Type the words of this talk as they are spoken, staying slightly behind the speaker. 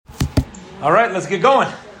All right, let's get going.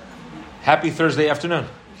 Happy Thursday afternoon.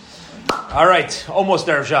 All right, almost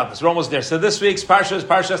there, Shabbos. We're almost there. So this week's Parsha is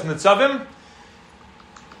Parshas Nitzavim.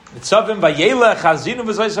 Nitzavim vayelech hazinu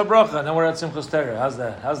v'zayis habracha. And then we're at Simchas Torah. How's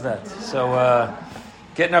that? So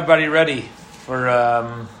getting everybody ready for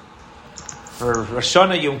Rosh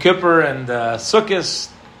Hashanah, Yom Kippur, and Sukkot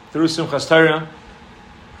through Simchas Torah.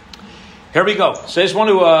 Here we go. So I just want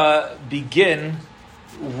to begin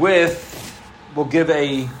with, we'll give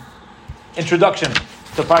a introduction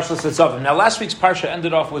to Parshas Nitzavim. Now, last week's Parsha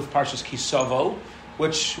ended off with Parshas Kisavo,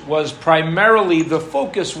 which was primarily, the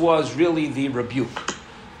focus was really the rebuke,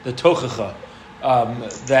 the tochacha,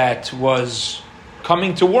 that was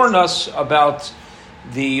coming to warn us about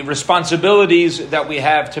the responsibilities that we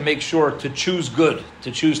have to make sure to choose good,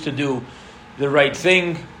 to choose to do the right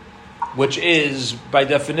thing, which is, by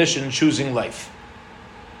definition, choosing life.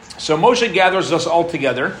 So Moshe gathers us all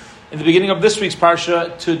together in the beginning of this week's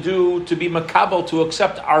Parsha to be makabel, to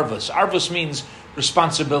accept arvus. Arvus means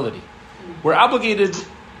responsibility. We're obligated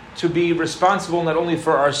to be responsible not only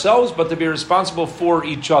for ourselves, but to be responsible for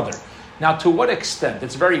each other. Now, to what extent?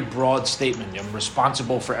 It's a very broad statement. I'm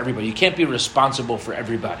responsible for everybody. You can't be responsible for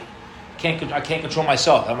everybody. I can't control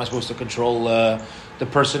myself. How am I supposed to control the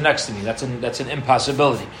person next to me? That's an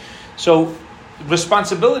impossibility. So,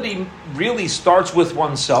 responsibility really starts with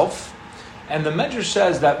oneself. And the Medrash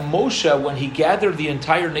says that Moshe, when he gathered the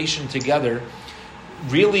entire nation together,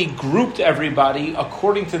 really grouped everybody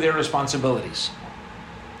according to their responsibilities.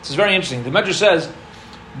 This is very interesting. The Medrash says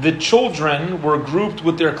the children were grouped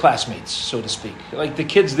with their classmates, so to speak, like the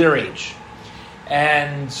kids their age.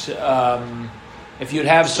 And if you'd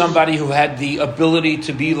have somebody who had the ability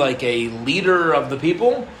to be like a leader of the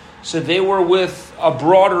people, so they were with a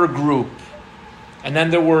broader group. And then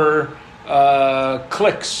there were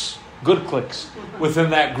cliques, good cliques, within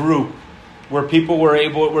that group where people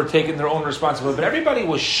were taking their own responsibility. But everybody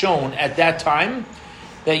was shown at that time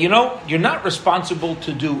that, you're not responsible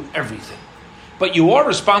to do everything. But you are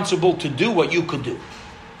responsible to do what you could do.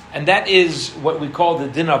 And that is what we call the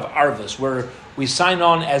din of arvus, where we sign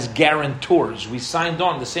on as guarantors. We signed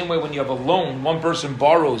on the same way when you have a loan, one person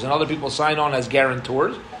borrows and other people sign on as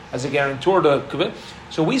guarantors, as a guarantor to commit.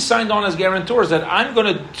 So we signed on as guarantors that I'm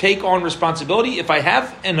going to take on responsibility. If I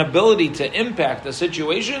have an ability to impact the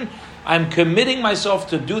situation, I'm committing myself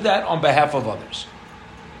to do that on behalf of others.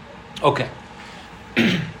 Okay.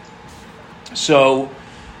 So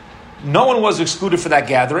no one was excluded for that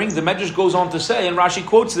gathering. The Medrash goes on to say, and Rashi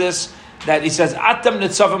quotes this, that he says, Atam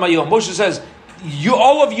nitzavim hayom. Moshe says,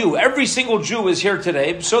 all of you, every single Jew is here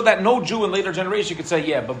today, so that no Jew in later generation could say,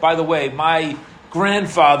 yeah, but by the way, my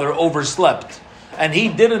grandfather overslept, and he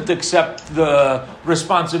didn't accept the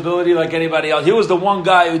responsibility like anybody else. He was the one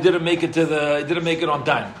guy who didn't make it on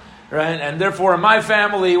time, right? And therefore, in my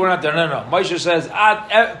family, we're not there. No. Moshe says,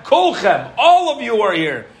 Kolchem, all of you are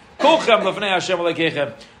here. Kolchem lefnei Hashem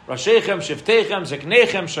alekeichem. Rashechem, Shiftechem,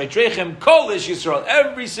 Zeknechem, Shaitrechem, Kol Ish Yisrael.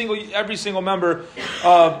 Every single member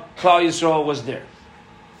of Klal Yisrael was there.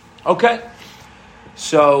 Okay,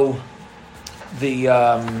 so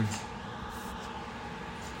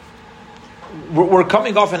we're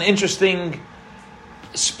coming off an interesting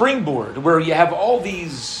springboard where you have all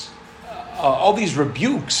these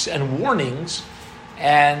rebukes and warnings,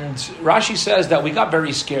 and Rashi says that we got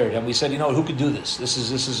very scared and we said, who could do this? This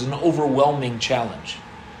is an overwhelming challenge.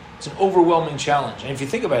 It's an overwhelming challenge. And if you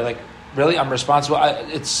think about it, really, I'm responsible.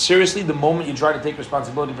 It's seriously, the moment you try to take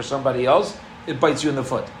responsibility for somebody else, it bites you in the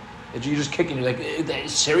foot. You're just kicking. You're like,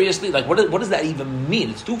 seriously? What does that even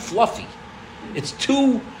mean? It's too fluffy. It's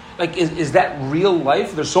too, is that real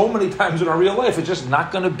life? There's so many times in our real life, it's just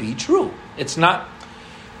not going to be true. It's not.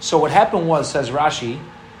 So what happened was, says Rashi,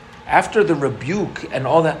 after the rebuke and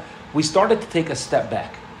all that, we started to take a step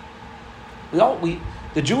back.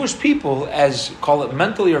 The Jewish people, as call it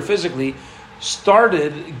mentally or physically,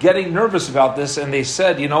 started getting nervous about this, and they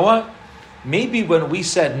said, you know what? Maybe when we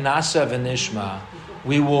said Nasa v'nishma,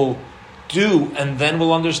 we will do and then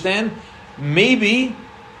we'll understand. Maybe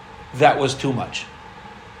that was too much.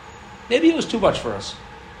 Maybe it was too much for us.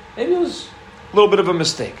 Maybe it was a little bit of a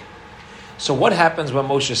mistake. So what happens when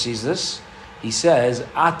Moshe sees this? He says,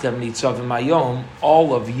 Atem nitzavim hayom,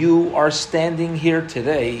 all of you are standing here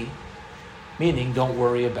today. Meaning, don't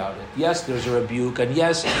worry about it. Yes, there's a rebuke, and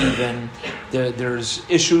yes, even there's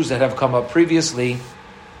issues that have come up previously,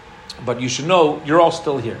 but you should know you're all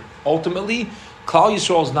still here. Ultimately, Klal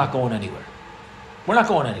Yisrael is not going anywhere. We're not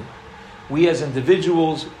going anywhere. We as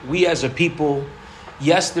individuals, we as a people,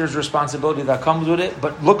 yes, there's responsibility that comes with it,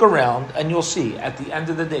 but look around and you'll see at the end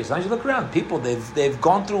of the day, sometimes you look around, people, they've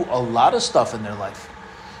gone through a lot of stuff in their life.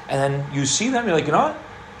 And then you see them, you're like, you know what?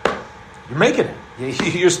 you're making it.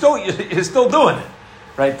 You're still doing it,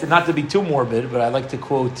 right? Not to be too morbid, but I like to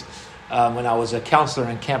quote when I was a counselor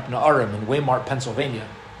in Camp Na'arim in Waymart, Pennsylvania.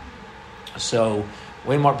 So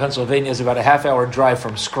Waymart, Pennsylvania is about a half-hour drive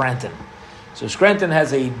from Scranton. So Scranton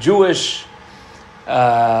has a Jewish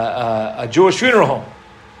funeral home.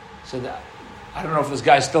 So I don't know if this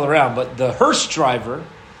guy's still around, but the hearse driver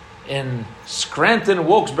in Scranton,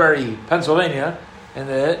 Wilkes-Barre, Pennsylvania,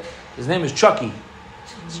 and his name is Chucky.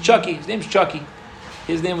 It's Chucky. His name's Chucky.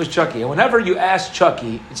 His name was Chucky. And whenever you ask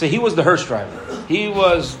Chucky, you'd say he was the hearse driver. He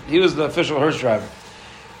was the official hearse driver.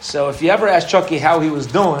 So if you ever ask Chucky how he was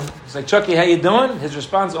doing, it's like, Chucky, how you doing? His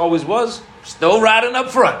response always was, still riding up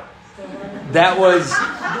front. That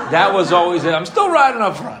was always it. I'm still riding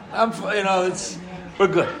up front. We're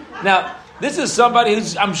good. Now, this is somebody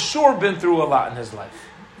who's, I'm sure, been through a lot in his life.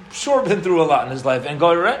 And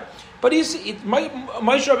going right. But Moshe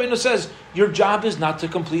Rabbeinu says, your job is not to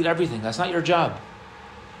complete everything. That's not your job.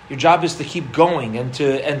 Your job is to keep going and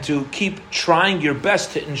to keep trying your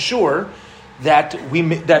best to ensure that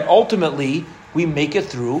that ultimately we make it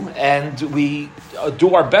through and we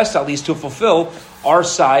do our best at least to fulfill our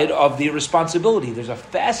side of the responsibility. There's a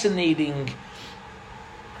fascinating.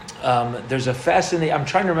 I'm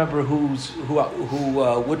trying to remember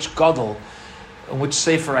which gadol, which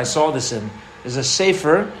sefer I saw this in. There's a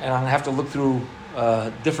sefer, and I'm gonna have to look through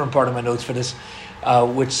a different part of my notes for this,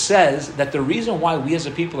 which says that the reason why we as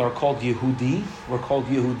a people are called Yehudi, we're called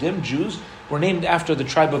Yehudim, Jews, we're named after the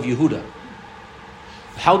tribe of Yehuda.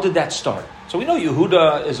 How did that start? So we know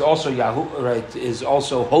Yehuda is also right? Is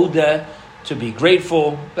also Hodeh, to be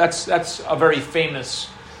grateful. That's a very famous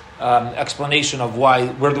explanation of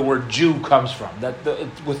where the word Jew comes from. That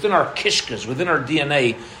within our kishkas, within our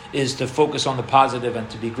DNA, is to focus on the positive and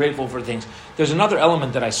to be grateful for things. There's another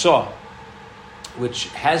element that I saw, which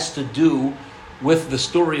has to do with the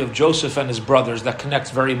story of Joseph and his brothers that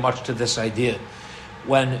connects very much to this idea.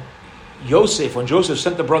 When Joseph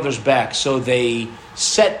sent the brothers back, so they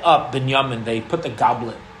set up Binyamin. They put the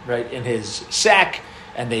goblet right in his sack,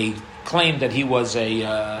 and they claimed that he was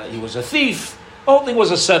a thief. The whole thing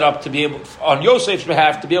was a setup to be able, on Yosef's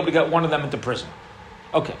behalf, to be able to get one of them into prison.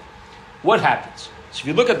 Okay, what happens? So if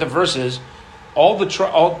you look at the verses, all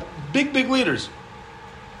big leaders,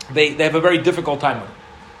 they have a very difficult time with it.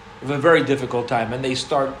 They have a very difficult time, and they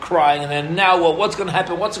start crying. And then now, well, what's going to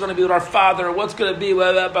happen? What's going to be with our father? What's going to be?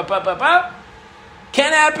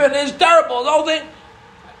 Can't happen. It's terrible. The whole thing,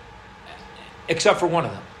 except for one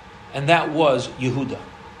of them, and that was Yehuda.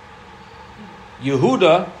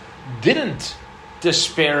 Yehuda didn't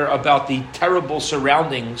despair about the terrible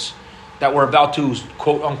surroundings that were about to,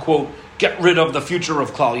 quote unquote, get rid of the future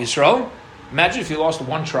of Klal Yisrael. Imagine if you lost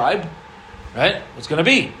one tribe, right? What's going to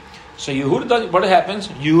be? So Yehuda does, what happens?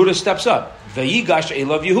 Yehuda steps up. Vayigash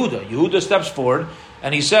elav Yehuda. Yehuda steps forward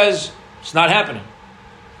and he says, it's not happening.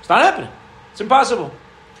 It's not happening. It's impossible.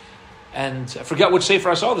 And I forget which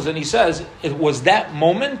sefer I saw this, and he says, it was that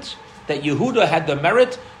moment that Yehuda had the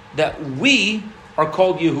merit that we are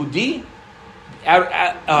called Yehudi,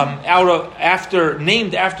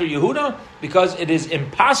 named after Yehuda, because it is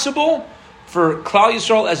impossible for Klal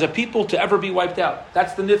Yisrael as a people to ever be wiped out.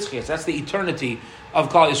 That's the nitzchias. That's the eternity of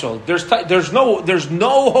Klal Yisrael. There's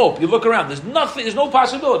no hope. You look around. There's nothing. There's no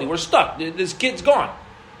possibility. We're stuck. This kid's gone.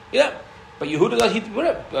 Yeah, but Yehuda, he doesn't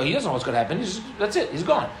know what's going to happen. That's it. He's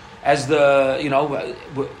gone. As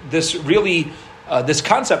this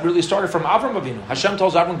concept really started from Avram Avinu. Hashem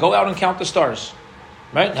tells Avram, go out and count the stars.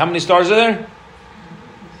 Right? How many stars are there?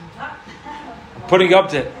 I'm putting up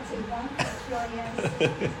to.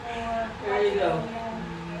 There you go.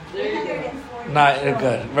 Not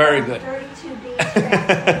good. Very good.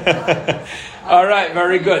 All right,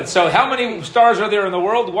 very good. So how many stars are there in the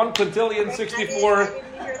world? 1 quintillion, 64. I didn't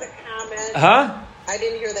hear the comment. Huh? I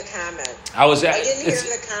didn't hear the comment. I didn't hear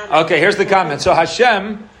the comment. Okay, here's the comment. So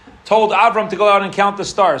Hashem told Avram to go out and count the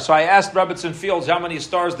stars. So I asked Rebbetzin Fields how many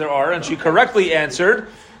stars there are, and she correctly answered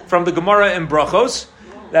from the Gemara in Brachos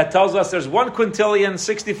that tells us there's 1 quintillion,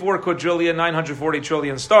 64 quadrillion, 940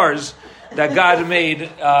 trillion stars that God made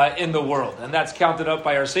in the world. And that's counted up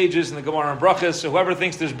by our sages in the Gemara in Brachos. So whoever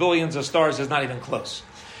thinks there's billions of stars is not even close.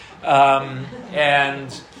 Hashem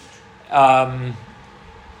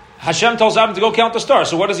tells Avram to go count the stars.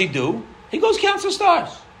 So what does he do? He goes counts the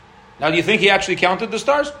stars. Now, do you think he actually counted the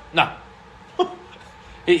stars? No.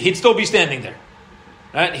 He'd still be standing there.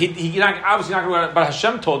 Right? Obviously not going to, but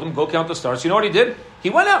Hashem told him, go count the stars. You know what he did? He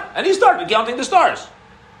went out and he started counting the stars.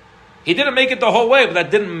 He didn't make it the whole way, but that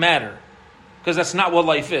didn't matter. Because that's not what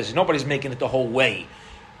life is. Nobody's making it the whole way.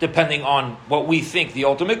 depending on what we think the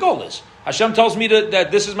ultimate goal is. Hashem tells me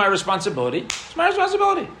that this is my responsibility. It's my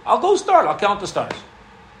responsibility. I'll go start. I'll count the stars.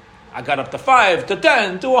 I got up to 5, to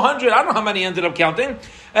 10, to 100. I don't know how many ended up counting.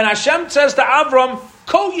 And Hashem says to Avram,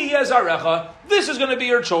 Ko yiyeh zarecha, this is going to be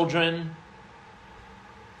your children.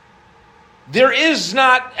 There is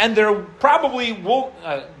not, and there probably won't,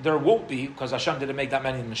 there won't be, because Hashem didn't make that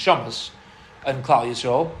many neshamas in Klal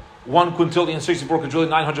Yisrael, 1 quintillion, 64 quadrillion,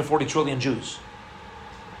 940 trillion Jews.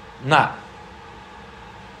 Not.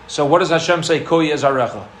 So what does Hashem say, Ko yiyeh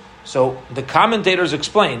zarecha? So the commentators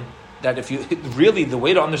explain that if you, really the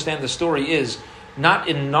way to understand the story is not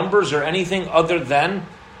in numbers or anything other than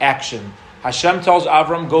action. Hashem tells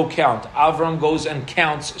Avram, go count. Avram goes and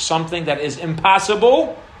counts something that is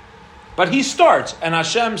impossible, but he starts, and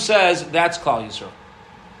Hashem says, that's Klal Yisrael.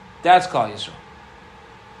 That's Klal Yisrael.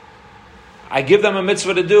 I give them a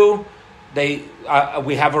mitzvah to do.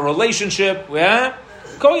 We have a relationship. Ko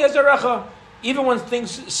yiyeh zarecha. Even when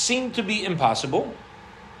things seem to be impossible,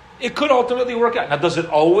 it could ultimately work out. Now, does it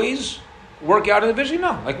always work out individually?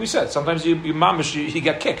 No. Like we said, sometimes you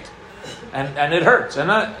get kicked, and it hurts,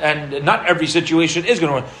 and not every situation is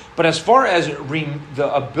going to work. But as far as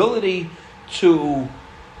the ability to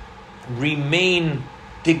remain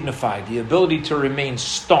dignified, the ability to remain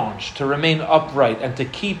staunch, to remain upright, and to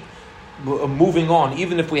keep moving on,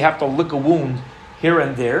 even if we have to lick a wound here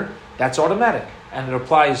and there, that's automatic. And it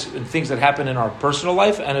applies in things that happen in our personal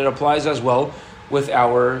life, and it applies as well with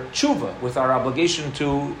our tshuva, with our obligation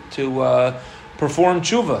to perform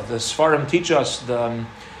tshuva. The Sfarim teach us the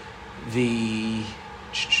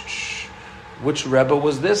which Rebbe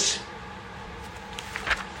was this?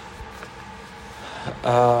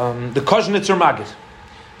 The Kozhnitzer Maggid.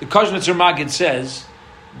 The Kozhnitzer Maggid says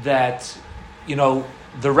that,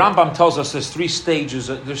 the Rambam tells us there's 3 stages,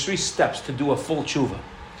 there's 3 steps to do a full tshuva.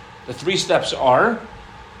 The 3 steps are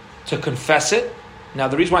to confess it. Now,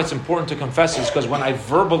 the reason why it's important to confess is because when I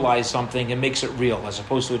verbalize something, it makes it real, as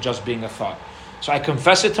opposed to it just being a thought. So I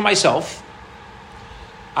confess it to myself,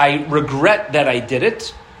 I regret that I did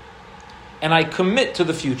it, and I commit to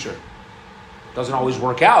the future. It doesn't always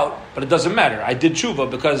work out, but it doesn't matter. I did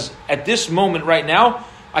tshuva because at this moment right now,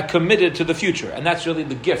 I committed to the future. And that's really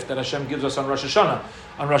the gift that Hashem gives us on Rosh Hashanah.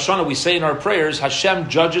 On Rosh Hashanah, we say in our prayers, Hashem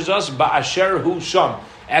judges us ba'asher hu sham,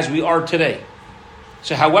 as we are today.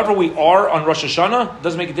 So however we are on Rosh Hashanah,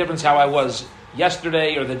 doesn't make a difference how I was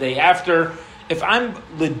yesterday or the day after. If I'm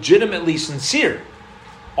legitimately sincere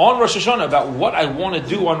on Rosh Hashanah about what I want to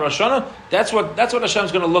do on Rosh Hashanah, that's what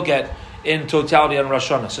Hashem's going to look at in totality on Rosh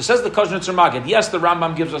Hashanah. So says the Kozhnitzer Maggid, yes, the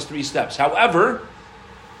Rambam gives us 3 steps. However,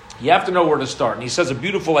 you have to know where to start. And he says a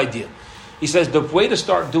beautiful idea. He says the way to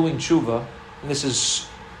start doing tshuva, and this is,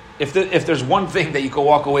 if there's one thing that you can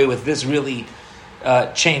walk away with, this really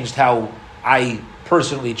changed how I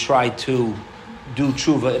personally try to do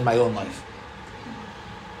tshuva in my own life.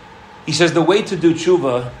 He says the way to do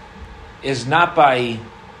tshuva is not by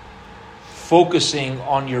focusing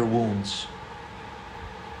on your wounds.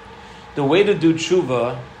 The way to do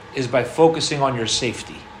tshuva is by focusing on your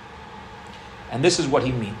safety. And this is what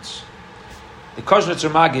he means. The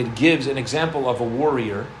Kozhnitzer Maggid gives an example of a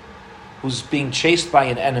warrior who's being chased by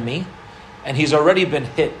an enemy, and he's already been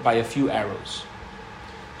hit by a few arrows.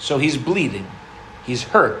 So he's bleeding. He's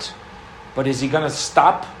hurt. But is he going to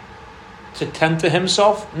stop to tend to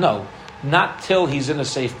himself? No. Not till he's in a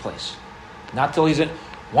safe place. Not till he's in...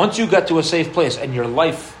 Once you get to a safe place and your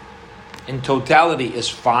life in totality is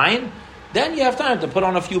fine, then you have time to put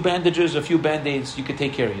on a few bandages, a few band-aids. You can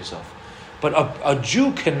take care of yourself. But a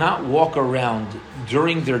Jew cannot walk around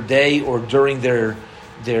during their day or during their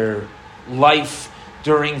life,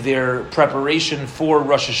 during their preparation for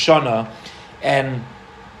Rosh Hashanah, and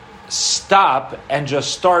stop and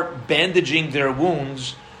just start bandaging their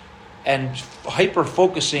wounds and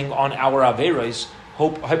hyper-focusing on our Averos,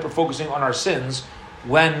 hyper-focusing on our sins,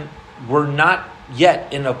 when we're not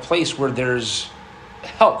yet in a place where there's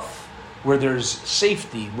health, where there's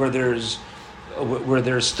safety, where there's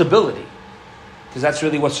stability. Because that's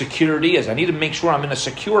really what security is. I need to make sure I'm in a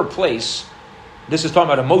secure place. This is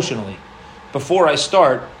talking about emotionally, before I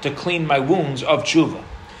start to clean my wounds of tshuva.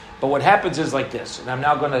 But what happens is like this, and I'm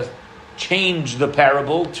now going to change the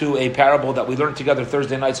parable to a parable that we learned together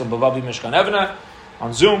Thursday nights on Bavavi Mishkan Evna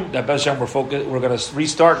on Zoom. That Bez Hashem we're going to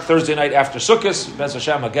restart Thursday night after Sukkot. Bez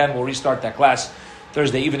Hashem, again, we'll restart that class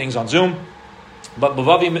Thursday evenings on Zoom. But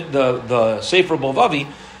Bavavi, the Sefer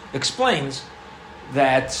Bavavi explains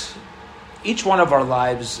that each one of our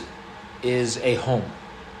lives is a home.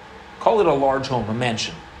 Call it a large home, a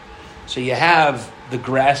mansion. So you have the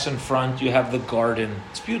grass in front, you have the garden.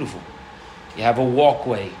 It's beautiful. You have a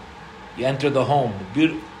walkway. You enter the home.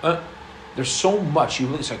 There's so much.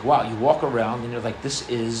 It's like, wow, you walk around and you're like, this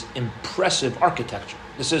is impressive architecture.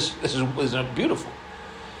 This is beautiful.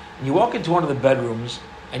 And you walk into one of the bedrooms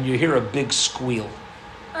and you hear a big squeal.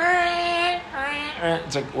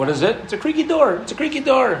 It's like, what is it? It's a creaky door. It's a creaky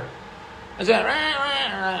door. Is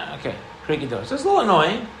that okay? Creaky door. So it's a little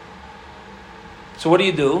annoying. So what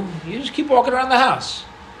do? You just keep walking around the house,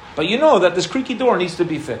 but you know that this creaky door needs to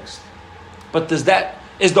be fixed. But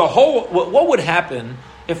what would happen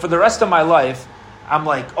if for the rest of my life I'm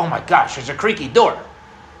like, oh my gosh, there's a creaky door.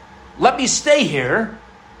 Let me stay here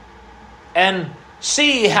and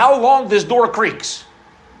see how long this door creaks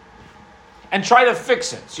and try to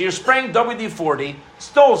fix it. So you're spraying WD-40,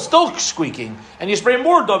 still squeaking, and you spray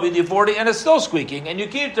more WD-40 and it's still squeaking, and you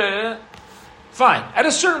keep fine. At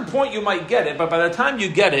a certain point you might get it, but by the time you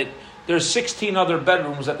get it, there's 16 other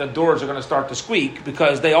bedrooms that the doors are going to start to squeak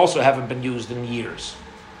because they also haven't been used in years.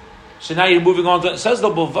 So now you're moving on to, it says the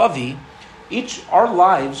Bovavi, our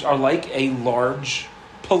lives are like a large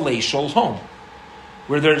palatial home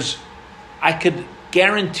where I could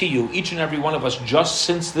guarantee you, each and every one of us, just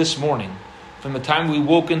since this morning, from the time we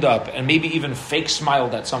woken up, and maybe even fake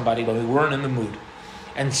smiled at somebody when we weren't in the mood,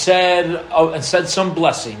 and said some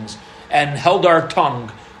blessings, and held our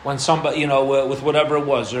tongue when somebody, with whatever it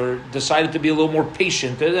was, or decided to be a little more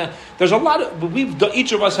patient. There's a lot of,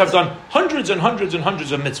 each of us have done hundreds and hundreds and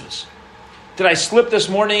hundreds of mitzvahs. Did I slip this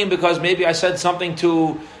morning because maybe I said something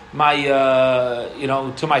to my,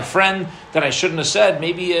 to my friend that I shouldn't have said?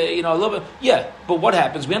 Maybe, a little bit. Yeah, but what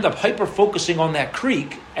happens? We end up hyper-focusing on that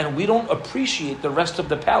creek, and we don't appreciate the rest of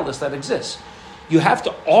the palace that exists. You have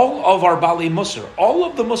to, all of our Bali Musar, all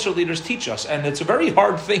of the Musar leaders teach us, and it's a very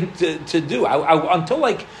hard thing to do.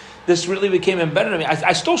 Until this really became embedded in me,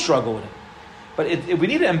 I still struggle with it. But we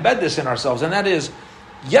need to embed this in ourselves, and that is,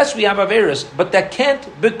 yes, we have Averis, but that can't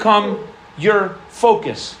become your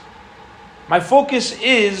focus. My focus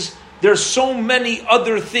is, there's so many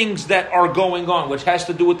other things that are going on, which has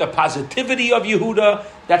to do with the positivity of Yehuda,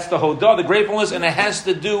 that's the Hodah, the gratefulness, and it has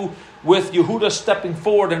to do with Yehuda stepping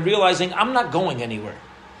forward and realizing, I'm not going anywhere.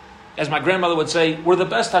 As my grandmother would say, we're the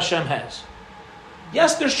best Hashem has.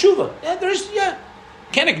 Yes, there's Shuvah.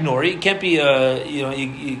 Can't ignore it. You can't be,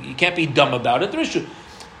 you can't be dumb about it. There is Shuvah.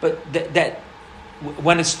 But that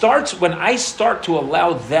when I start to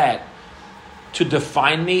allow that to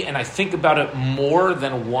define me, and I think about it more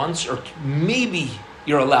than once, or maybe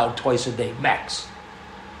you're allowed twice a day, max.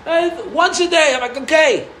 Once a day, I'm like,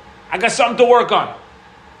 okay, I got something to work on.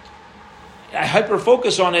 I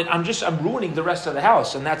hyper-focus on it, I'm ruining the rest of the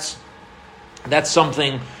house, and that's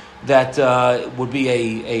something that would be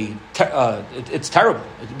it's terrible,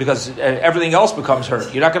 because everything else becomes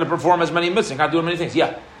hurt. You're not going to perform as many mitzvahs, you're not doing many things.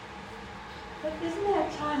 Yeah? But isn't there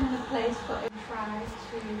a time and a place for a try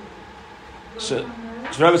to... So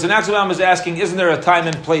Rabbi Zanaxalam is asking, isn't there a time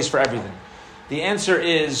and place for everything? The answer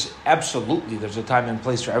is absolutely there's a time and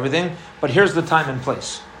place for everything, but here's the time and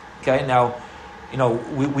place. Okay, now,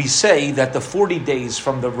 we say that the 40 days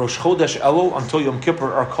from the Rosh Chodesh Elul until Yom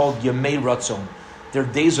Kippur are called Yemei Ratzon. They're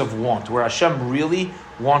days of want, where Hashem really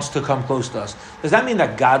wants to come close to us. Does that mean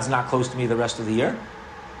that God's not close to me the rest of the year?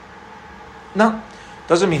 No,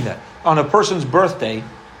 doesn't mean that. On a person's birthday,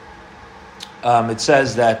 it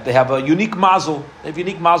says that they have a unique mazel. They have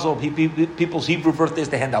unique mazel. People's Hebrew birthdays,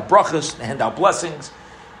 they hand out brachas, they hand out blessings,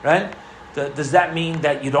 right? Does that mean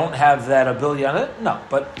that you don't have that ability on it? No,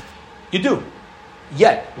 but you do.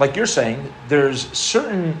 Yet, like you're saying, there's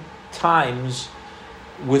certain times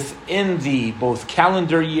within the both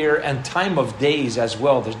calendar year and time of days as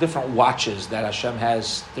well. There's different watches that Hashem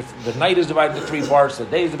has. The night is divided into 3 parts. The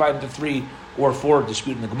day is divided into 3 or 4,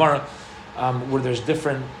 dispute in the Gemara, where there's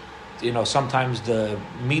different. Sometimes the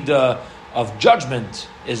midah of judgment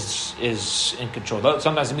is in control.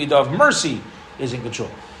 Sometimes the midah of mercy is in control.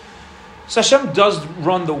 So Hashem does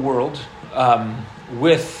run the world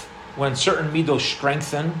with when certain midos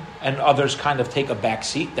strengthen and others kind of take a back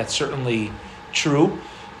seat. That's certainly true.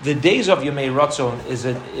 The days of Yemei Ratzon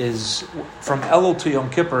is from Elul to Yom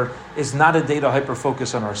Kippur is not a day to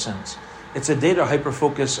hyper-focus on our sins. It's a day to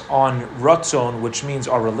hyper-focus on Ratzon, which means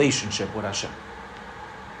our relationship with Hashem.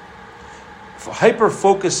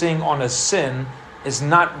 Hyper-focusing on a sin is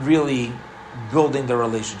not really building the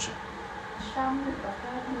relationship.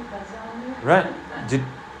 Right? Do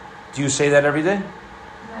you say that every day?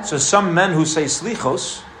 No. So some men who say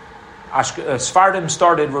Slichos, Sfardim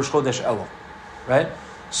started Rosh Chodesh Elul, right?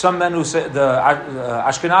 Some men who say, the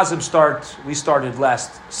Ashkenazim we started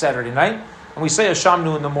last Saturday night, and we say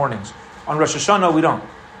Hashamnu in the mornings. On Rosh Hashanah we don't.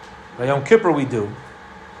 By Yom Kippur we do,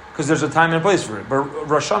 because there's a time and place for it. But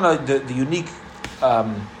Rosh Hashanah, the unique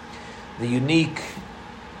the unique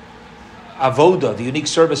avoda, the unique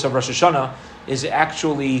service of Rosh Hashanah is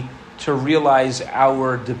actually to realize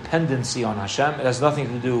our dependency on Hashem. It has nothing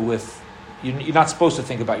to do with, you're not supposed to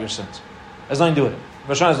think about your sins. It has nothing to do with it.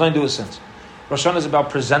 Rosh Hashanah has nothing to do with sins. Rosh Hashanah is about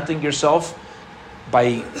presenting yourself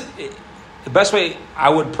by, the best way I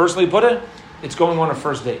would personally put it, it's going on a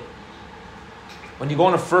first date. When you go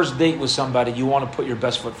on a first date with somebody, you want to put your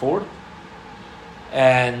best foot forward.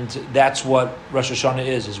 And that's what Rosh Hashanah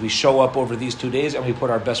is we show up over these 2 days and we put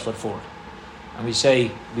our best foot forward. And we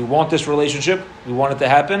say, we want this relationship, we want it to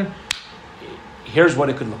happen, here's what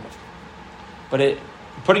it could look like. But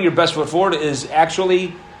putting your best foot forward is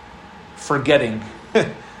actually forgetting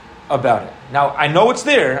about it. Now, I know it's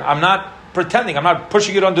there, I'm not pretending, I'm not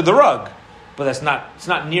pushing it under the rug, but it's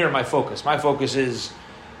not near my focus. My focus is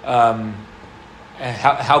how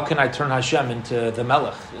can I turn Hashem into the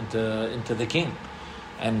Melech, into the King,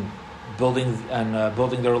 and building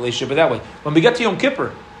the relationship that way. When we get to Yom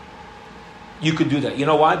Kippur, you could do that. You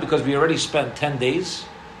know why? Because we already spent 10 days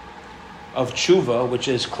of tshuva, which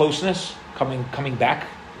is closeness, coming back.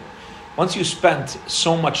 Once you spent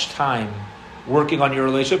so much time working on your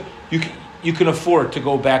relationship, you can afford to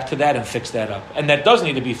go back to that and fix that up. And that does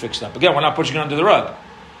need to be fixed up. Again, we're not pushing it under the rug.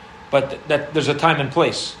 But that there's a time and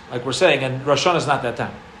place, like we're saying, and Rosh Hashanah is not that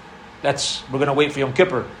time. We're going to wait for Yom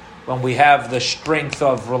Kippur. When we have the strength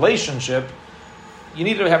of relationship, you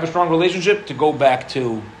need to have a strong relationship to go back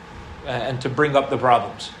to and to bring up the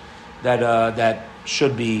problems that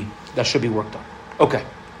should be worked on. Okay.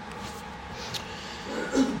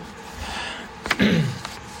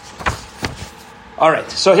 All right,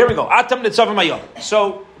 so here we go. Atam nitzavim hayom.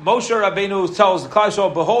 So Moshe Rabbeinu tells the Klal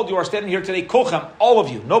Yisrael, "Behold, you are standing here today, kolchem, all of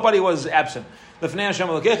you. Nobody was absent. Lefnei Hashem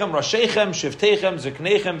Elokechem, Rashechem, Shiftechem,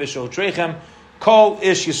 Ziknechem, V'Shotrechem, Kol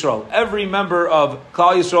Ish Yisrael." Every member of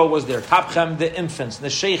Klal Yisrael was there. Tapchem, the infants,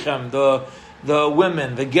 the Shechem, the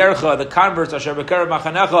women, the Gercha, the converts, Asher B'Kerev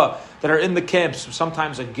Machanecha, that are in the camps.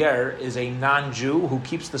 Sometimes a ger is a non-Jew who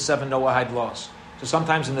keeps the 7 Noahide laws. So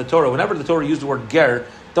sometimes in the Torah, whenever the Torah used the word ger,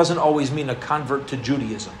 doesn't always mean a convert to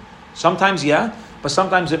Judaism. Sometimes, yeah, but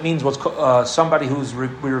sometimes it means somebody who's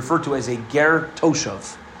we refer to as a ger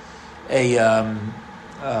toshav, a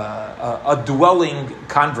dwelling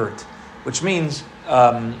convert, which means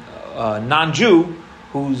a non-Jew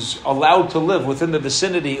who's allowed to live within the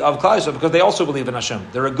vicinity of Klal Yisrael because they also believe in Hashem.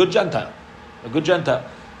 They're a good Gentile.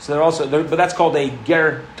 So but that's called a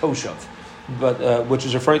ger toshav, but which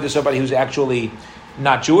is referring to somebody who's actually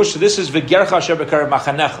not Jewish. So this is v'gercha asher b'kerev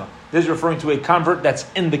machanecha. This is referring to a convert that's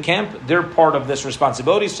in the camp. They're part of this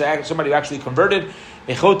responsibility. So somebody who actually converted,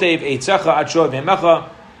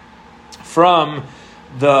 from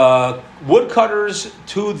the woodcutters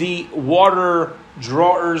to the water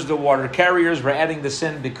drawers, the water carriers. We're adding the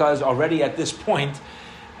sin because already at this point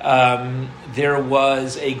there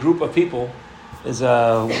was a group of people. There's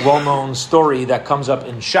a well-known story that comes up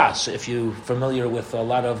in Shas. If you're familiar with a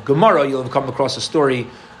lot of Gemara, you'll have come across a story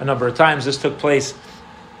a number of times. This took place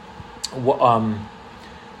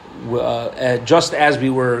just as we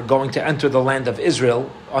were going to enter the land of Israel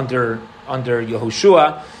under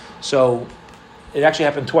Yehoshua. So it actually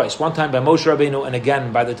happened twice. One time by Moshe Rabbeinu, and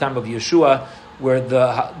again by the time of Yeshua, where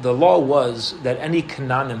the law was that any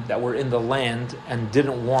Canaanim that were in the land and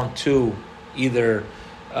didn't want to either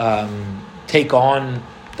take on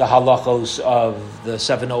the halachos of the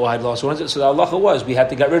 7 Noahide laws. So the halacha was we had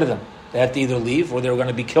to get rid of them. They had to either leave or they were going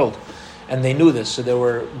to be killed. And they knew this. So there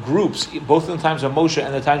were groups, both in the times of Moshe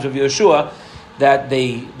and the times of Yeshua, that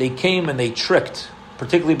they came and they tricked,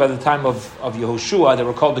 particularly by the time of Yehoshua. They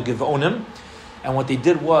were called the Givonim. And what they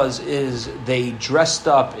did is they dressed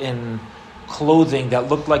up in clothing that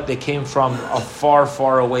looked like they came from a far,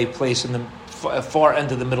 far away place in the far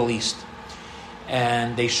end of the Middle East.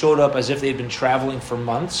 And they showed up as if they'd been traveling for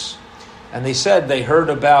months. And they said they heard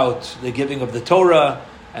about the giving of the Torah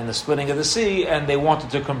and the splitting of the sea, and they wanted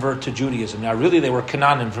to convert to Judaism. Now, really, they were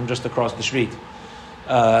Canaanim from just across the street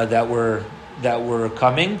that were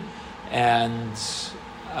coming, and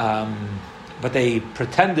but they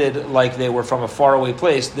pretended like they were from a faraway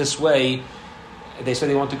place. This way, they said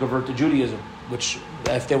they wanted to convert to Judaism, which,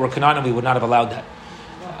 if they were Canaanim, we would not have allowed that.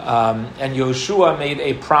 And Yehoshua made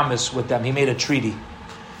a promise with them. He made a treaty,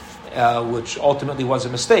 which ultimately was a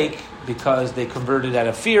mistake because they converted out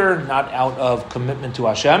of fear, not out of commitment to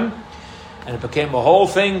Hashem. And it became a whole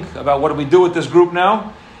thing about what do we do with this group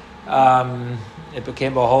now. It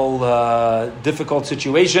became a whole difficult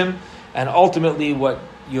situation. And ultimately what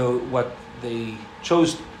they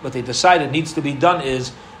decided needs to be done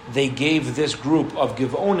is they gave this group of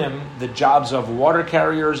Givonim the jobs of water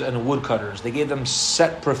carriers and woodcutters. They gave them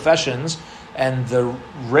set professions and the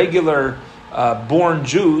regular born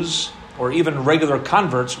Jews or even regular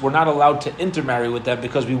converts were not allowed to intermarry with them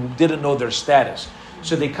because we didn't know their status.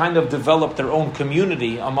 So they kind of developed their own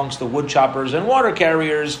community amongst the wood choppers and water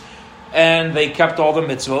carriers, and they kept all the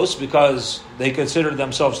mitzvos because they considered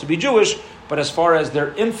themselves to be Jewish. But as far as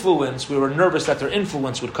their influence, we were nervous that their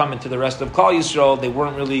influence would come into the rest of Klal Yisrael. They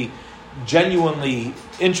weren't really genuinely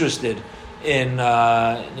interested in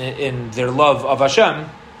their love of Hashem,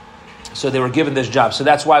 so they were given this job. So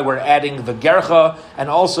that's why we're adding the gercha, and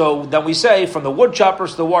also then we say from the wood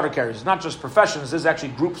choppers to the water carriers. It's not just professions. There's actually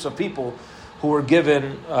groups of people who were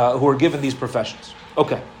given these professions.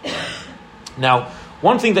 Okay. Now,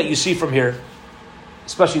 one thing that you see from here,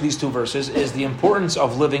 especially these two verses, is the importance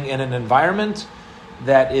of living in an environment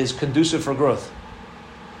that is conducive for growth.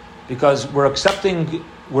 Because we're accepting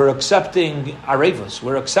arevos,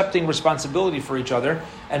 we're accepting responsibility for each other,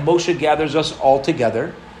 and Moshe gathers us all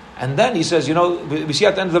together. And then he says, we see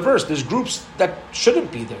at the end of the verse, there's groups that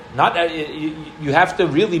shouldn't be there. Not you have to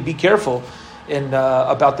really be careful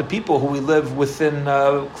about the people who we live within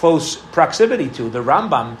close proximity to. The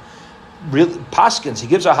Rambam really paskins. He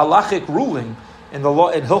gives a halachic ruling in the law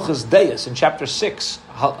in Hilchos Deis in chapter 6,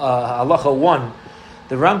 halacha 1.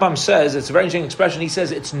 The Rambam says, it's a very interesting expression. He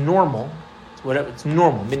says it's normal. It's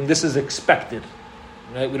normal, meaning this is expected.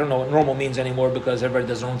 Right? We don't know what normal means anymore because everybody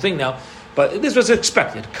does their own thing now. But this was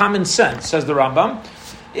expected. Common sense, says the Rambam,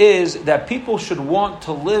 is that people should want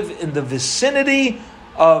to live in the vicinity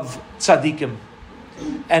of tzaddikim.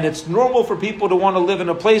 And it's normal for people to want to live in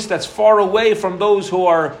a place that's far away from those who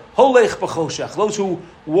are holech b'choshech, those who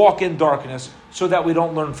walk in darkness, so that we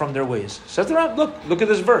don't learn from their ways. Says the Rambam, look at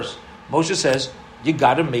this verse. Moshe says, you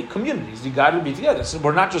got to make communities. You got to be together. So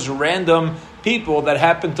we're not just random people that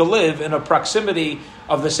happen to live in a proximity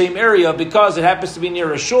of the same area because it happens to be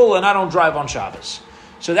near a shul and I don't drive on Shabbos.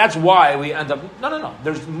 So that's why we end up... No.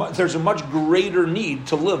 There's a much greater need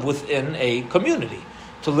to live within a community,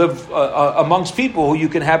 to live amongst people who you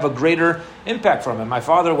can have a greater impact from. And my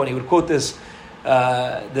father, when he would quote this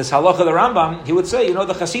halacha of the Rambam, he would say,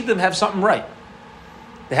 the Hasidim have something right.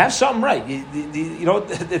 They have something right.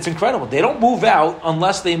 It's incredible. They don't move out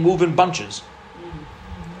unless they move in bunches.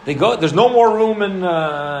 They go. There's no more room in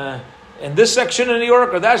this section of New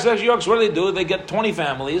York or that section of New York. So what do? They get 20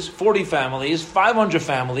 families, 40 families, 500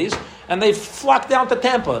 families, and they flock down to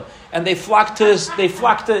Tampa. And they flock to.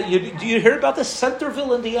 Do you hear about this?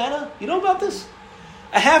 Centerville, Indiana. You know about this?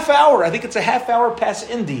 A half hour. I think it's a half hour past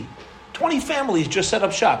Indy. 20 families just set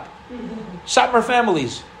up shop. Satmar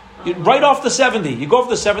families. Right off the 70. You go off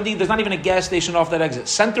the 70, there's not even a gas station off that exit.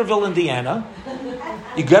 Centerville, Indiana.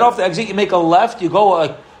 You get off the exit, you make a left, you go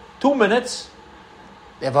like 2 minutes.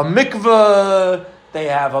 They have a mikveh, they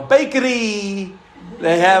have a bakery,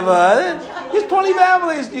 they have there's 20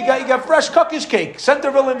 families. You got fresh cookies cake.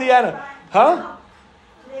 Centerville, Indiana. Huh?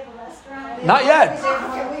 Not yet.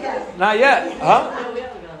 Not yet. Huh?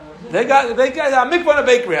 They got a mikveh and a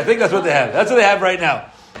bakery. I think that's what they have. That's what they have right now.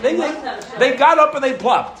 They got up and they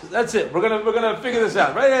plopped. That's it. We're gonna figure this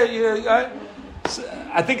out, right?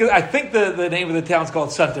 I think the name of the town is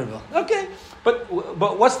called Centerville. Okay, but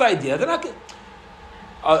what's the idea? They're not.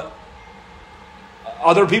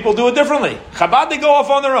 Other people do it differently. Chabad, they go off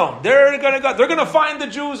on their own. They're gonna find the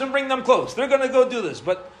Jews and bring them close. They're gonna go do this.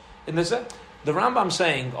 But in this, the Rambam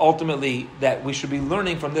saying ultimately that we should be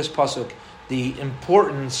learning from this pasuk the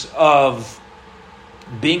importance of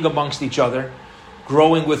being amongst each other,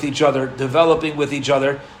 growing with each other, developing with each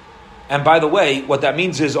other. And by the way, what that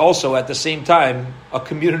means is also at the same time, a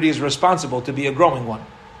community is responsible to be a growing one.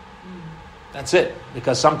 That's it.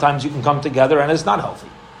 Because sometimes you can come together and it's not healthy.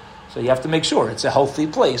 So you have to make sure it's a healthy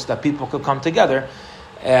place that people could come together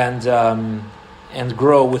and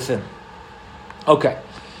grow within. Okay.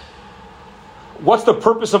 What's the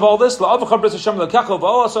purpose of all this? The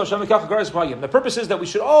purpose is that we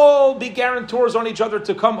should all be guarantors on each other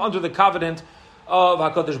to come under the covenant of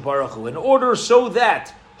HaKadosh Baruch Hu, in order so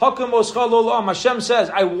that Hashem says,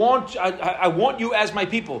 I want you as my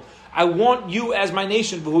people. I want you as my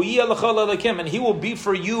nation. And He will be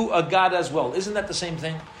for you a God as well. Isn't that the same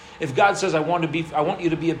thing? If God says, I want you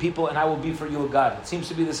to be a people and I will be for you a God, it seems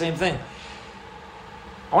to be the same thing.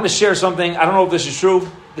 I want to share something. I don't know if this is true.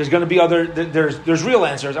 There's going to be there's real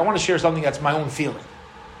answers. I want to share something that's my own feeling.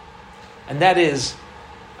 And that is,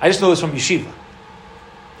 I just know this from yeshiva.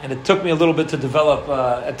 And it took me a little bit to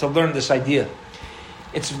develop, to learn this idea.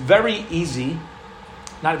 It's very easy,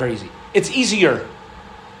 not very easy. It's easier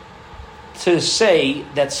to say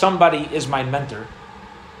that somebody is my mentor,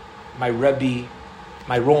 my Rebbe,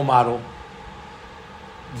 my role model,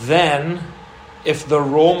 than if the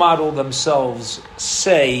role model themselves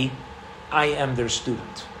say I am their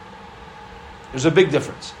student. There's a big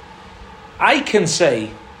difference. I can say,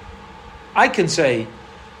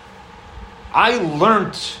 I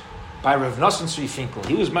learned by Rav Nosson Tzvi Finkel.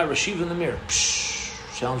 He was my Rashiv in the mirror.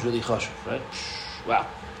 Sounds really chashuv, right? Wow.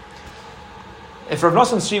 If Rav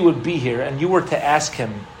Nosson Tzvi would be here and you were to ask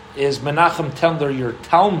him, is Menachem Tendler your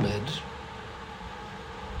Talmud?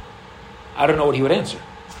 I don't know what he would answer.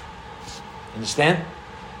 Understand?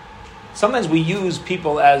 Sometimes we use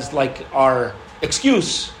people as like our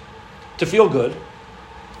excuse to feel good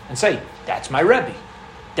and say, that's my Rebbe.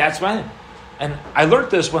 That's my... And I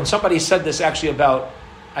learned this when somebody said this actually about...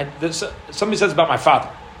 somebody says about my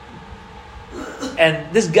father.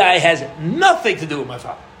 And this guy has nothing to do with my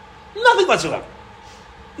father. Nothing whatsoever.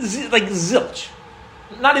 Like zilch.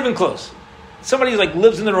 Not even close. Somebody who like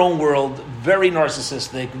lives in their own world, very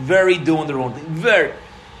narcissistic, very doing their own thing, very...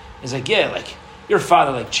 He's like, yeah, like, your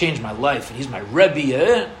father like changed my life and he's my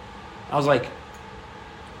Rebbe. I was like,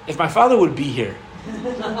 if my father would be here,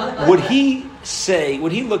 would he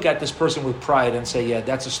look at this person with pride and say, yeah,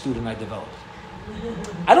 that's a student I developed?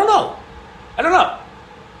 I don't know.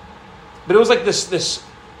 But it was like this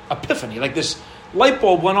epiphany, like this light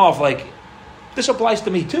bulb went off, like, this applies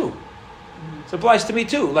to me too. This applies to me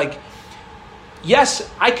too. Like, yes,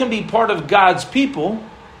 I can be part of God's people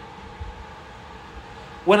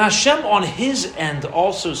when Hashem on his end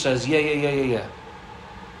also says, yeah.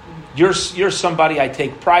 You're somebody I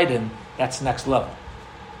take pride in. That's next level.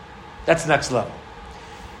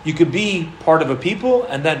 You could be part of a people,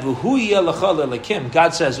 and then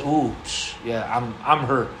God says, "Ooh, yeah,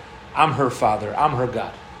 I'm her father. I'm her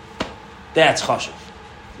God." That's chashuv.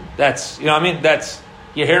 That's, you know what I mean. That's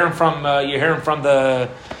you're hearing from the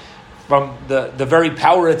very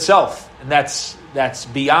power itself, and that's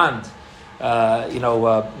beyond.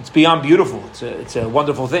 It's beyond beautiful. It's a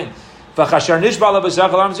wonderful thing. And like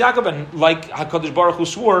HaKadosh Baruch Hu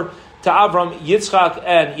swore to Avram, Yitzchak,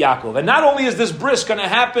 and Yaakov. And not only is this bris going to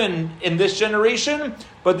happen in this generation,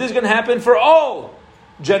 but this is going to happen for all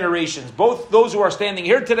generations. Both those who are standing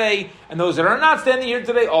here today and those that are not standing here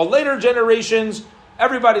today, all later generations,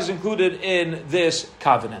 everybody's included in this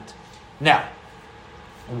covenant. Now,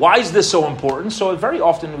 why is this so important? So very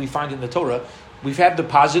often we find in the Torah, we've had the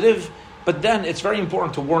positive, but then it's very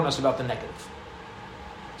important to warn us about the negative.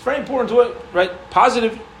 It's very important to it, right?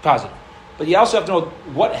 Positive. But you also have to know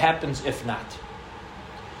what happens if not.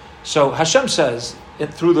 So Hashem says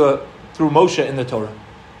through Moshe in the Torah.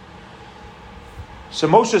 So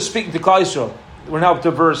Moshe is speaking to Klal Yisrael. We're now up to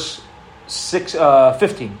verse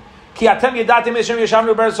 15. You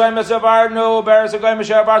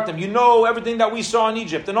know everything that we saw in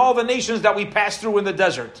Egypt and all the nations that we passed through in the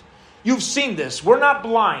desert. You've seen this. We're not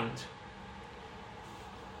blind.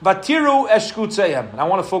 Vatiru eshkutzeim. And I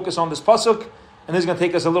want to focus on this pasuk, and this is going to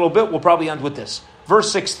take us a little bit. We'll probably end with this.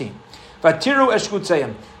 Verse 16. Vatiru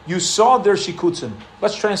eshkutzeim. You saw their shikutzim.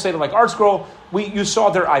 Let's translate it like Art Scroll. You saw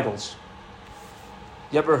their idols.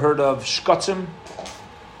 You ever heard of shkutzim?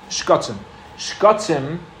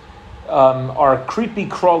 Shkutzim are creepy,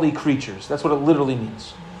 crawly creatures. That's what it literally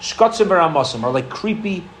means. Shkutzim baramosim are like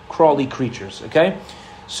creepy, crawly creatures. Okay?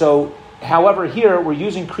 So, however, here we're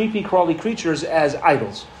using creepy, crawly creatures as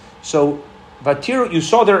idols. So, Vatiru, you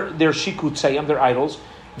saw their shikutzayim, their idols,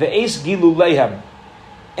 the Eis Gilulehem,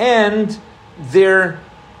 and their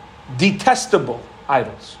detestable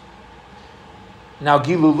idols. Now,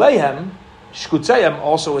 Gilulehem, shikutzayim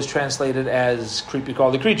also is translated as creepy,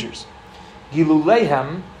 crawly creatures.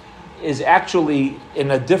 Gilulehem is actually,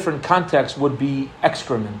 in a different context, would be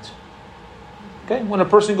excrement. Okay? When a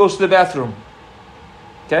person goes to the bathroom.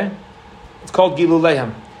 Okay? It's called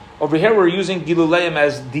Gilulehem. Over here we're using Gilulehem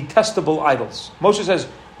as detestable idols. Moshe says,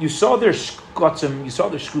 you saw their shkutzim, you saw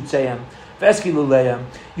their shkutzayim, Gilulehem.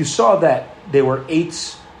 You saw that they were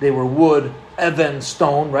eights, they were wood, even,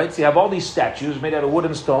 stone, right? So you have all these statues made out of wood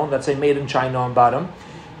and stone, that say made in China on bottom.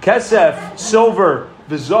 Kesef, silver,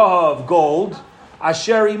 Vizahav, gold,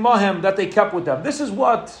 Asher imahem, that they kept with them. This is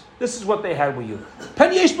what they had with you.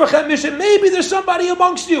 Maybe there's somebody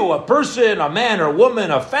amongst you, a person, a man or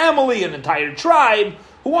woman, a family, an entire tribe,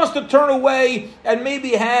 who wants to turn away and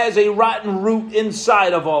maybe has a rotten root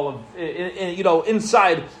inside of all of the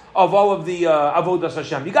avodas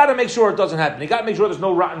Hashem. You got to make sure it doesn't happen. You got to make sure there's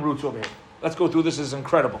no rotten roots over here. Let's go through this. This is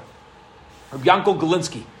incredible. Rabbi Yankel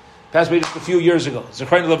Galinsky passed away just a few years ago.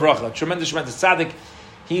 Zechrein Levracha, tremendous tzaddik.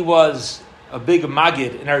 He was a big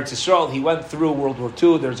Magid in Eretz Yisrael. He went through World War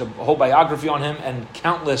II. There's a whole biography on him and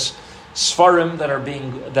countless Sfarim that are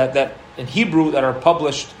that in Hebrew that are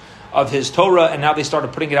published of his Torah, and now they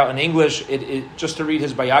started putting it out in English. It just to read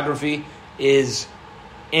his biography is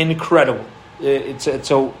incredible. it's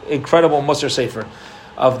so incredible Musar Sefer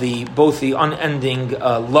of both the unending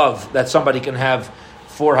love that somebody can have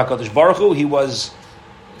for HaKadosh Baruch Hu. He was,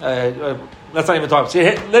 let's not even talk.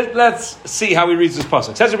 Let's see how he reads this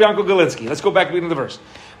pasuk. Says Rabbi Yankel Galinsky. Let's go back to the verse.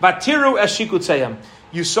 Vatiru es shikutzeyam.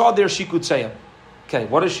 You saw their shikutzeyam. Okay,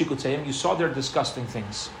 what is shikutzeyam? You saw their disgusting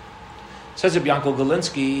things. Says Rabbi Yankel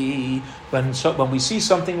Galinsky, when we see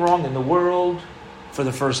something wrong in the world for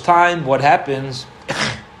the first time, what happens?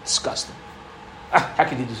 Disgusting. How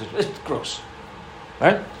can you do such? It's gross.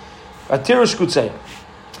 Right?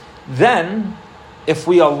 Then, if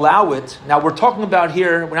we allow it, now we're talking about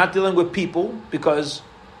here, we're not dealing with people because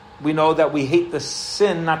we know that we hate the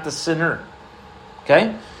sin, not the sinner.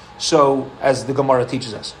 Okay? So, as the Gemara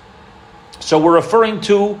teaches us. So we're referring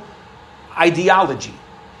to ideology.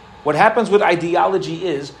 What happens with ideology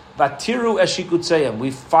is, Vatiru eshikutzeyam. We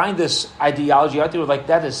find this ideology out there like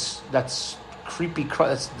that's creepy,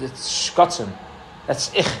 that's shkutzen. That's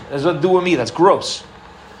doesn't do with me, that's gross.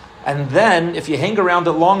 And then, if you hang around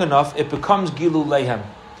it long enough, it becomes Gilu Lehem.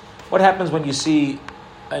 What happens when you see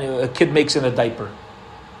a kid makes in a diaper?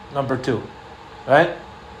 Number 2. Right?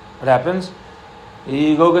 What happens?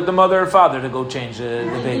 You go get the mother or father to go change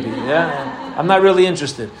the baby. Yeah? I'm not really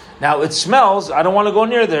interested. Now, it smells. I don't want to go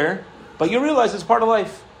near there. But you realize it's part of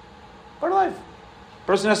life. Part of life.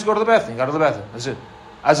 Person has to go to the bathroom. Go to the bathroom. That's it.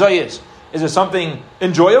 Azai is. Is it something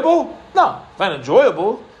enjoyable? No. It's not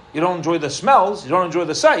enjoyable. You don't enjoy the smells, you don't enjoy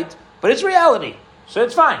the sight, but it's reality. So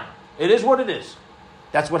it's fine. It is what it is.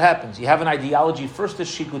 That's what happens. You have an ideology, first as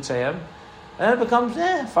shikutzeyam, and then it becomes,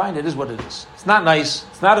 fine, it is what it is. It's not nice,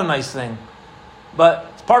 it's not a nice thing, but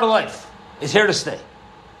it's part of life. It's here to stay.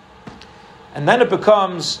 And then it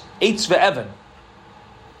becomes eitz ve'evan.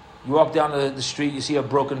 You walk down the street, you see a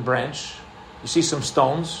broken branch, you see some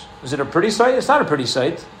stones. Is it a pretty sight? It's not a pretty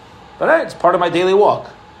sight, but it's part of my daily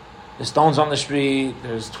walk. There's stones on the street,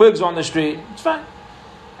 there's twigs on the street, it's fine.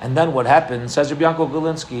 And then what happens, says Rabbi Yankel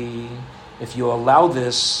Galinsky, if you allow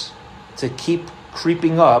this to keep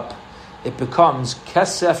creeping up, it becomes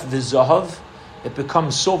kesef v'zahav, it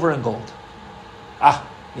becomes silver and gold.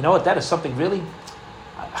 You know what, that is something really,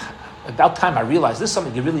 about time I realized, this is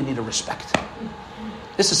something you really need to respect.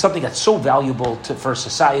 This is something that's so valuable for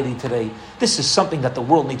society today. This is something that the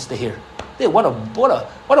world needs to hear. What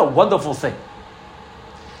a wonderful thing.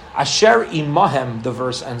 Asher imahem, the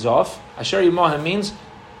verse ends off. Asher imahem means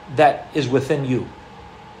that is within you.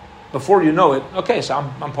 Before you know it, okay, so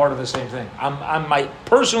I'm part of the same thing. I'm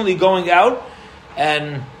personally going out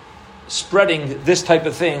and spreading this type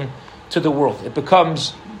of thing to the world. It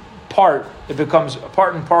becomes part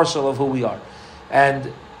and parcel of who we are.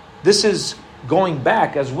 And this is going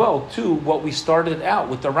back as well to what we started out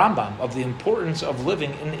with the Rambam, of the importance of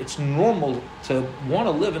living, and it's normal to want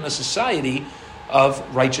to live in a society of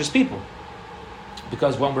righteous people.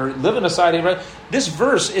 Because when we live in a society, right, this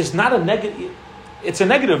verse is not a negative, it's a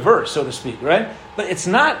negative verse, so to speak, right? But it's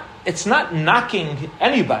not knocking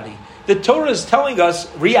anybody. The Torah is telling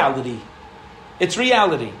us reality. It's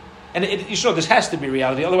reality. And this has to be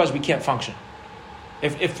reality, otherwise we can't function.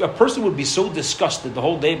 If a person would be so disgusted the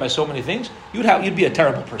whole day by so many things, you'd be a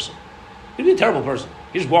terrible person. You'd be a terrible person.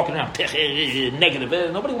 You're just walking around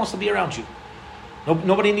negative. Nobody wants to be around you.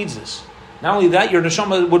 Nobody needs this. Not only that, your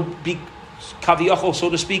neshama would be kaviyachol, so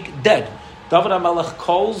to speak, dead. David HaMelech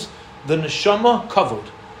calls the neshama kavod.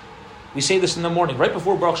 We say this in the morning, right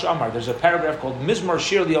before Baruch Shamar. There's a paragraph called Mizmar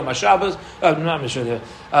Shir Liyom HaShabbos, Mizmar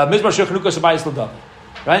Shir Chanukas Habayis L'David.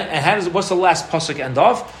 Right? And what's the last pasuk end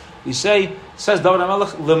off? We say, says David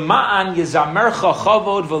HaMelech, L'ma'an yizamercha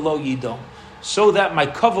chavod v'lo yidom. So that my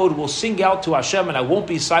kavod will sing out to Hashem and I won't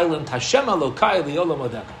be silent. Hashem Elokai li'olam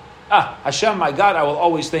odeka. Hashem, my God, I will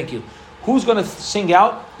always thank you. Who's going to sing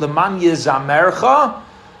out? L'man yizamercha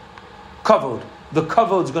kavod. The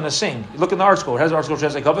kavod's going to sing. Look in the article. It has an article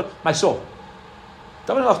that says kavod. My soul.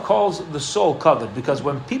 David HaMelech calls the soul kavod because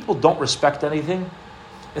when people don't respect anything,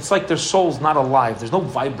 it's like their soul's not alive. There's no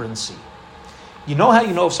vibrancy. You know how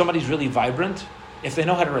you know if somebody's really vibrant? If they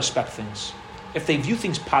know how to respect things. If they view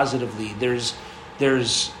things positively. There's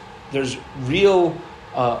real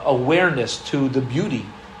awareness to the beauty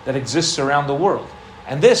that exists around the world.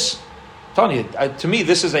 And this, I'm telling you, to me,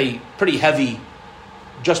 this is a pretty heavy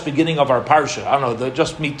just beginning of our parsha. I don't know,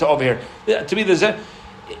 just me to over here. To me, it's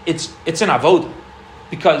an avodah.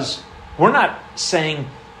 Because we're not saying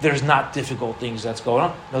there's not difficult things that's going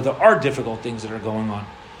on. No, there are difficult things that are going on.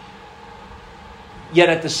 Yet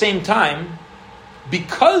at the same time,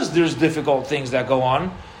 because there's difficult things that go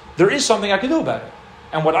on, there is something I can do about it.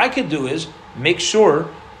 And what I can do is make sure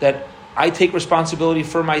that I take responsibility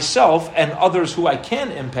for myself and others who I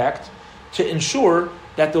can impact to ensure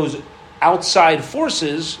that those outside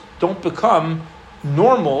forces don't become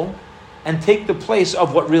normal and take the place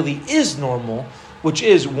of what really is normal, which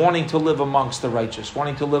is wanting to live amongst the righteous,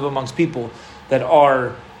 wanting to live amongst people that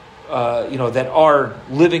are, that are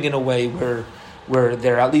living in a way where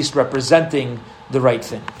they're at least representing the right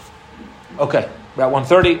thing. Okay, we're at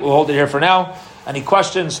 1:30. We'll hold it here for now. Any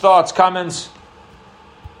questions, thoughts, comments?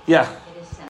 Yeah.